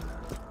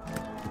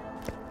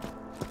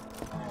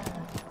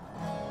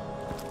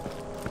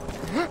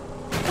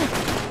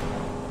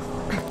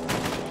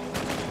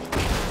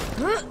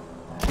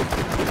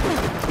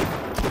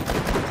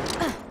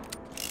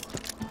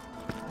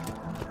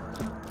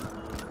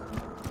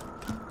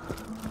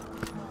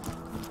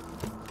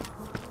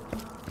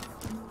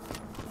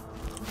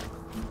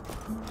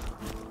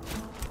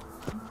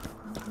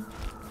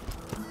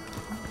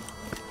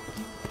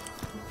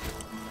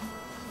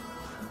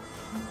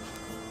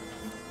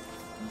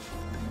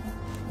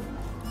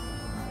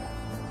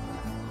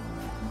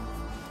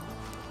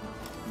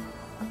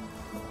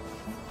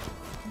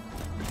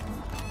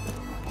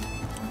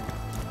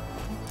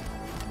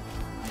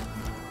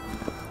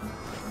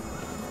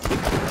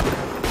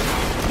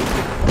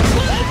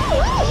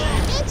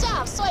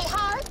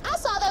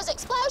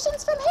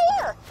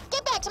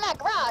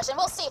 And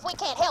we'll see if we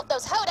can't help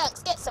those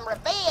Hodunks get some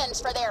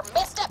revenge for their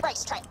messed up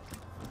racetrack.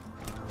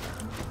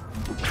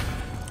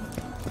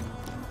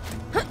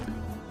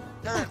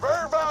 There's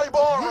very valuable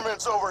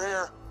armaments over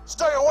here.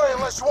 Stay away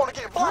unless you want to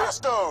get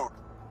blasted.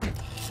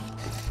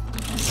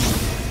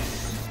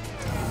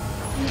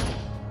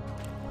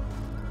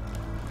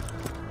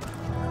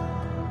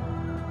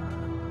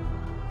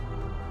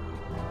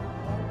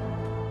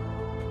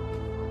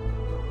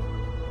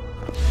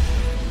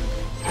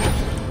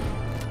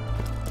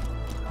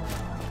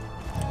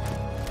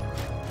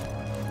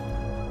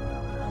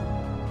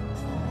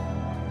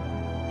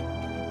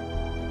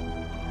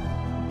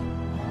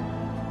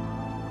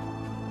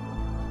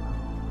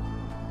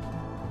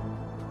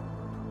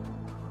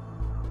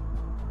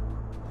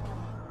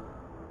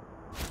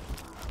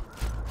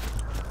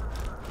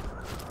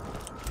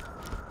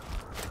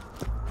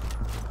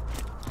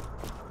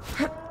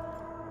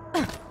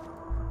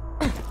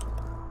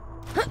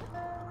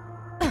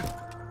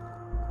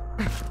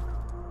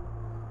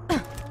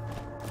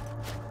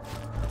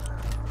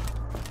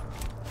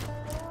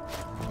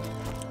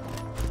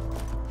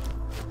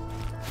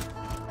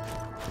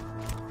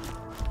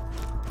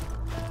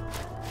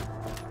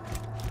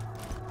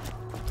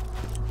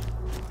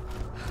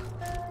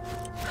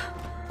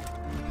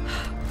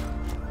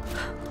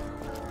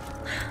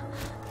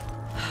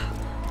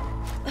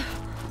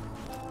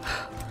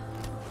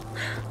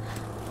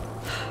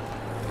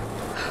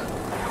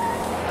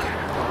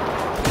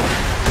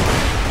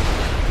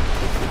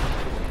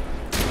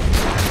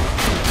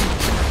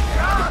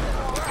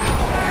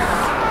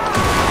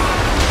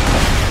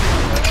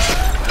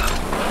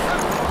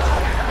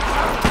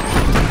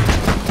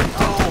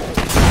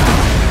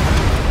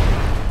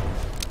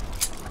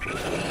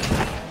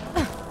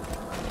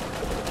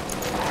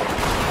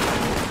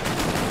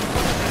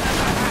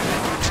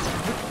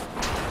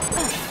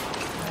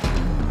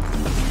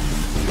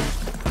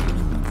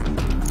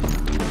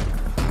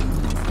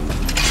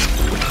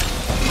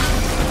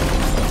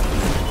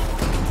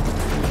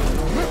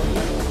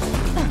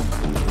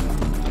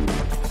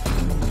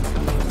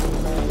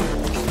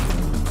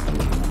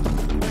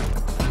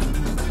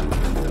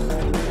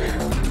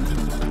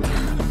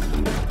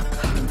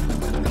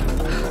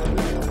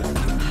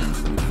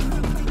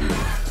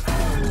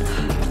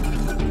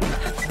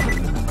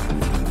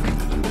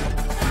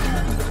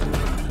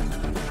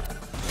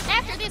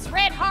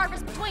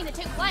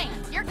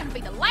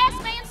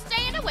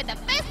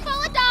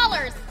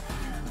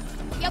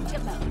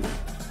 Yochimo.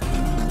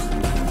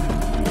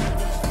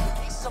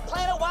 This is a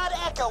planet-wide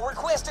echo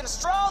requesting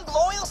strong,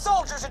 loyal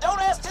soldiers who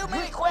don't ask too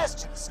many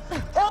questions.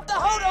 Help the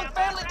Hodunk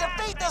family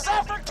defeat the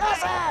Zephyr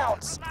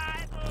Cusshounds!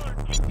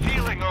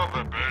 Feeling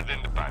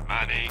overburdened by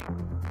money?